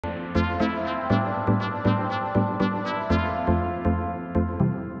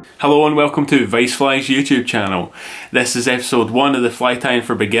Hello and welcome to Vicefly's YouTube channel. This is episode 1 of the Fly Tying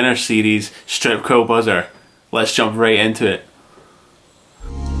for Beginners series, Strip Quill Buzzer. Let's jump right into it.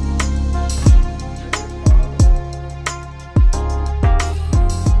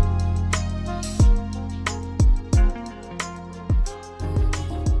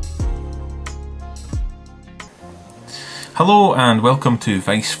 Hello and welcome to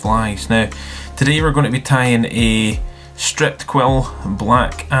Viceflies. Now, today we're going to be tying a stripped quill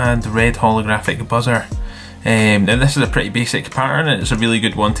black and red holographic buzzer. Now this is a pretty basic pattern and it's a really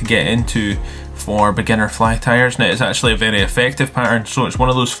good one to get into for beginner fly tyers. Now it's actually a very effective pattern, so it's one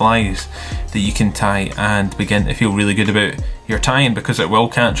of those flies that you can tie and begin to feel really good about your tying because it will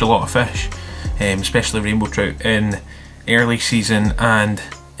catch a lot of fish, especially rainbow trout in early season and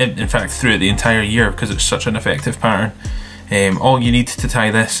in fact throughout the entire year because it's such an effective pattern. All you need to tie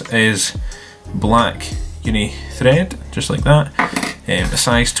this is black uni thread, just like that, a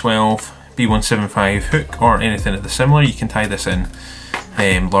size 12 B175 hook or anything of the similar. You can tie this in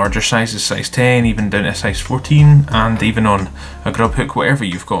larger sizes, size 10, even down to size 14, and even on a grub hook. Whatever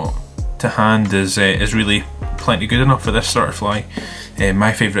you've got to hand is really plenty good enough for this sort of fly.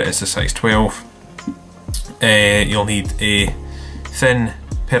 My favourite is the size 12. You'll need a thin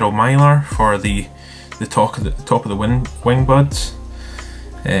pearl mylar for the top of the wing buds,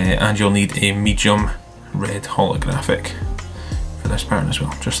 and you'll need a medium red holographic for this pattern as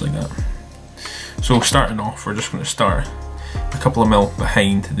well, just like that. So starting off, we're just going to start a couple of mil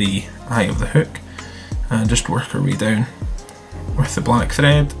behind the eye of the hook and just work our way down with the black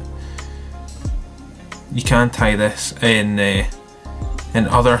thread. You can tie this in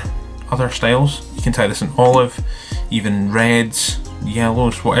other styles. You can tie this in olive, even reds,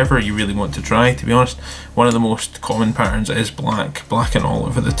 yellows, whatever you really want to try. To be honest, one of the most common patterns is black. Black and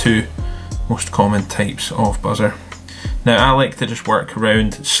olive are the two most common types of buzzer. Now I like to just work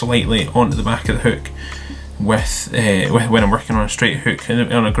around slightly onto the back of the hook with when I'm working on a straight hook.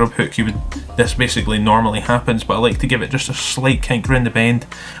 And on a grub hook this basically normally happens, but I like to give it just a slight kink around the bend.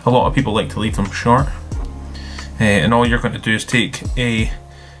 A lot of people like to leave them short, and all you're going to do is take a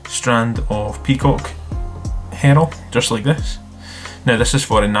strand of peacock herring, just like this. Now this is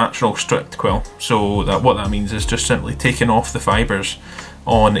for a natural stripped quill, so what that means is just simply taking off the fibres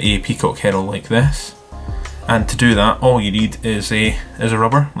on a peacock herring like this. And to do that, all you need is a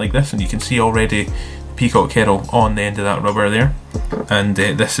rubber like this, and you can see already the peacock herring on the end of that rubber there, and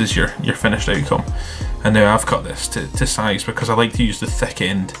this is your finished outcome. And now I've cut this to size because I like to use the thick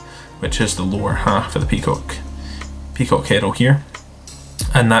end, which is the lower half of the peacock herring here,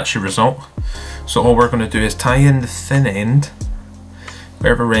 and that's your result. So all we're going to do is tie in the thin end,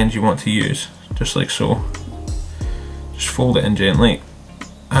 whatever end you want to use, just like so. Just fold it in gently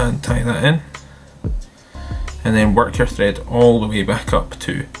and tie that in, and then work your thread all the way back up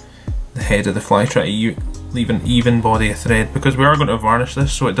to the head of the fly. Try to leave an even body of thread because we are going to varnish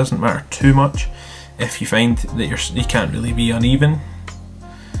this, so it doesn't matter too much if you find that you can't really be uneven,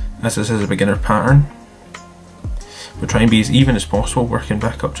 as this is a beginner pattern. But try and be as even as possible, working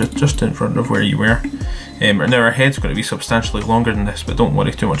back up just in front of where you were. Now our head's going to be substantially longer than this, but don't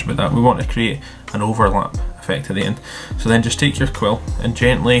worry too much about that. We want to create an overlap effect at the end. So then just take your quill and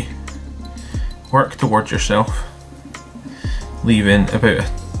gently work towards yourself, leaving about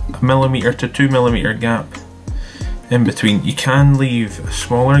a millimetre to 2 millimetre gap in between. You can leave a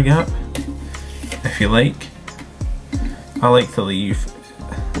smaller gap if you like. I like to leave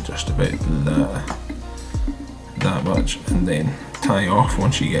just about that much, and then tie off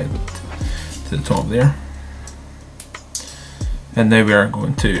once you get to the top there. And now we are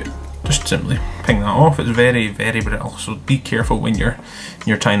going to just simply ping that off. It's very, very brittle, so be careful when you're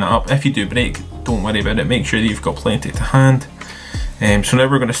tying that up. If you do break, don't worry about it. Make sure that you've got plenty to hand. So now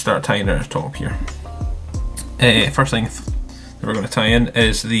we're going to start tying our top here. First thing that we're going to tie in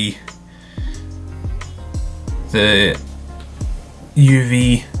is the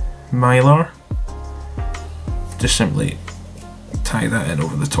UV mylar. Just simply tie that in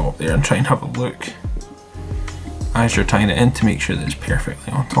over the top there and try and have a look as you're tying it in to make sure that it's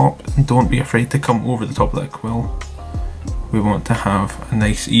perfectly on top. And don't be afraid to come over the top of that quill. We want to have a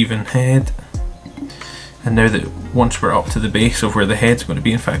nice even head. And now that once we're up to the base of where the head's going to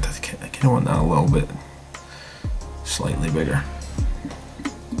be, in fact I kind of want that a little bit slightly bigger.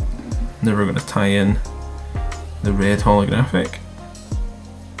 Now we're going to tie in the red holographic.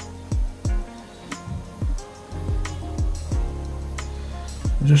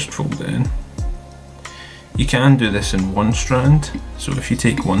 Just fold it in. You can do this in one strand, so if you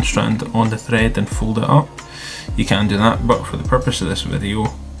take one strand on the thread and fold it up, you can do that, but for the purpose of this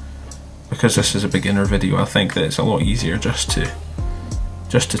video, because this is a beginner video, I think that it's a lot easier just to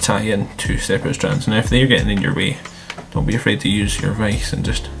just to tie in 2 separate strands. Now if they're getting in your way, don't be afraid to use your vise and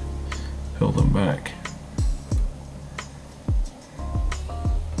just pull them back.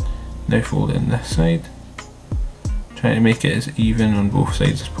 Now fold in this side, try to make it as even on both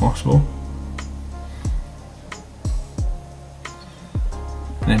sides as possible,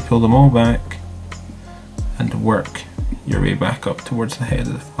 and then pull them all back and work your way back up towards the head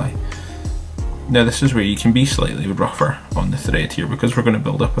of the fly. Now this is where you can be slightly rougher on the thread here, because we're going to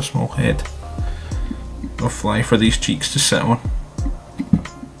build up a small head of fly for these cheeks to sit on.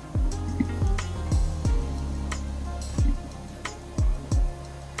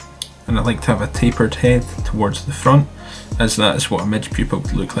 And I like to have a tapered head towards the front, as that is what a midge pupa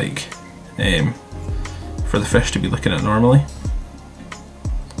would look like for the fish to be looking at normally.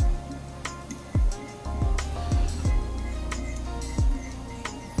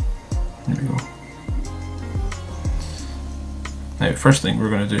 There we go. Now first thing we're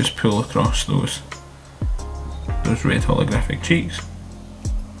going to do is pull across those red holographic cheeks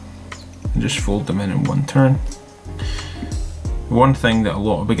and just fold them in one turn. One thing that a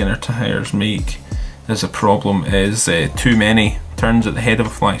lot of beginner tyers make as a problem is too many turns at the head of a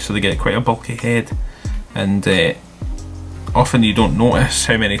fly, so they get quite a bulky head, and often you don't notice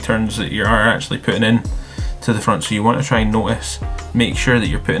how many turns that you are actually putting in to the front, so you want to try and make sure that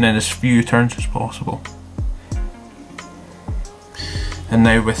you're putting in as few turns as possible. And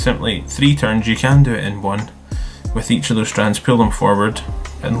now with simply 3 turns you can do it in one. With each of those strands, pull them forward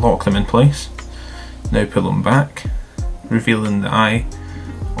and lock them in place. Now pull them back, revealing the eye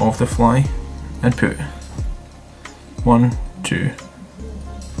of the fly, and put 1, 2,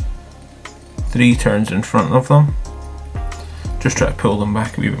 3 turns in front of them. Just try to pull them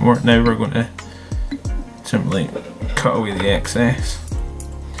back a wee bit more. Now we're going to simply cut away the excess,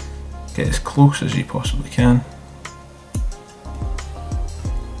 get as close as you possibly can.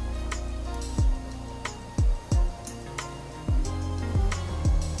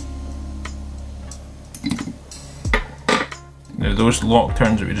 Now those lock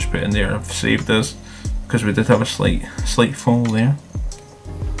turns that we just put in there have saved us, because we did have a slight fall there.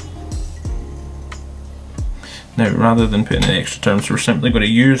 Now rather than putting in extra turns, we're simply going to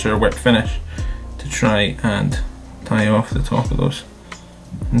use our whip finish to try and tie off the top of those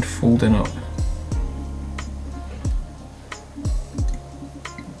and folding up.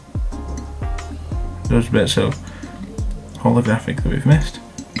 Those bits of holographic that we've missed.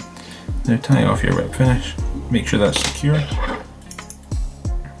 Now tie off your whip finish, make sure that's secure,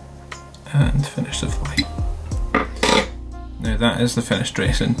 and finish the fly. Now that is the finished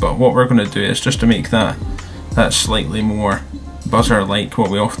dressing, but what we're going to do is, just to make that slightly more buzzer-like, what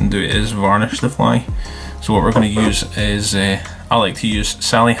we often do is varnish the fly. So what we're going to use is, I like to use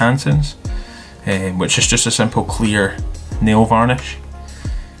Sally Hansen's, which is just a simple clear nail varnish,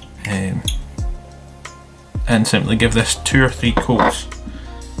 and simply give this 2 or 3 coats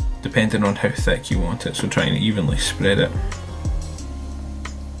depending on how thick you want it, so try and evenly spread it.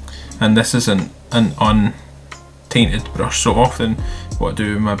 And this is an untainted brush, so often what I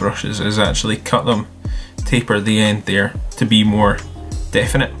do with my brushes is actually cut them, taper the end there to be more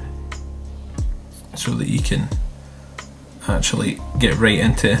definite, so that you can actually get right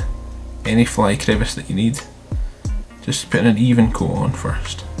into any fly crevice that you need. Just putting an even coat on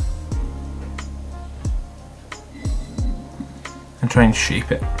first and try and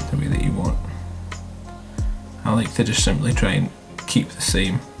shape it the way that you want. I like to just simply try and keep the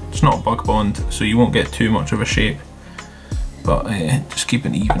same. It's not bug bond, so you won't get too much of a shape, but just keep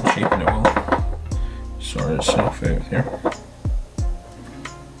an even shape and it will sort itself out there.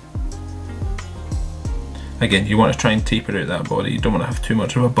 Again, you want to try and taper out that body, you don't want to have too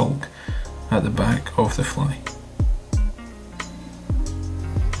much of a bulk at the back of the fly.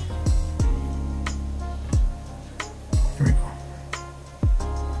 There we go.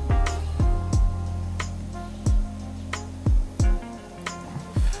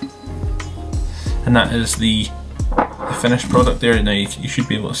 And that is the finished product there. Now you should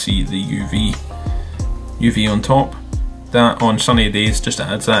be able to see the UV on top. That on sunny days just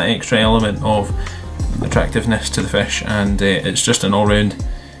adds that extra element of attractiveness to the fish, and it's just an all-round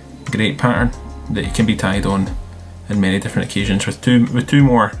great pattern that can be tied on in many different occasions. With two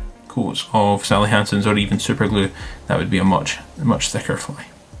more coats of Sally Hansen's or even super glue, that would be a much thicker fly.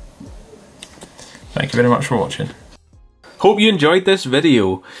 Thank you very much for watching. Hope you enjoyed this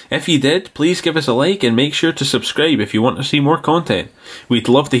video. If you did, please give us a like and make sure to subscribe if you want to see more content. We'd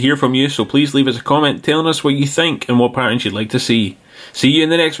love to hear from you, so please leave us a comment telling us what you think and what patterns you'd like to see. See you in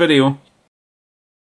the next video.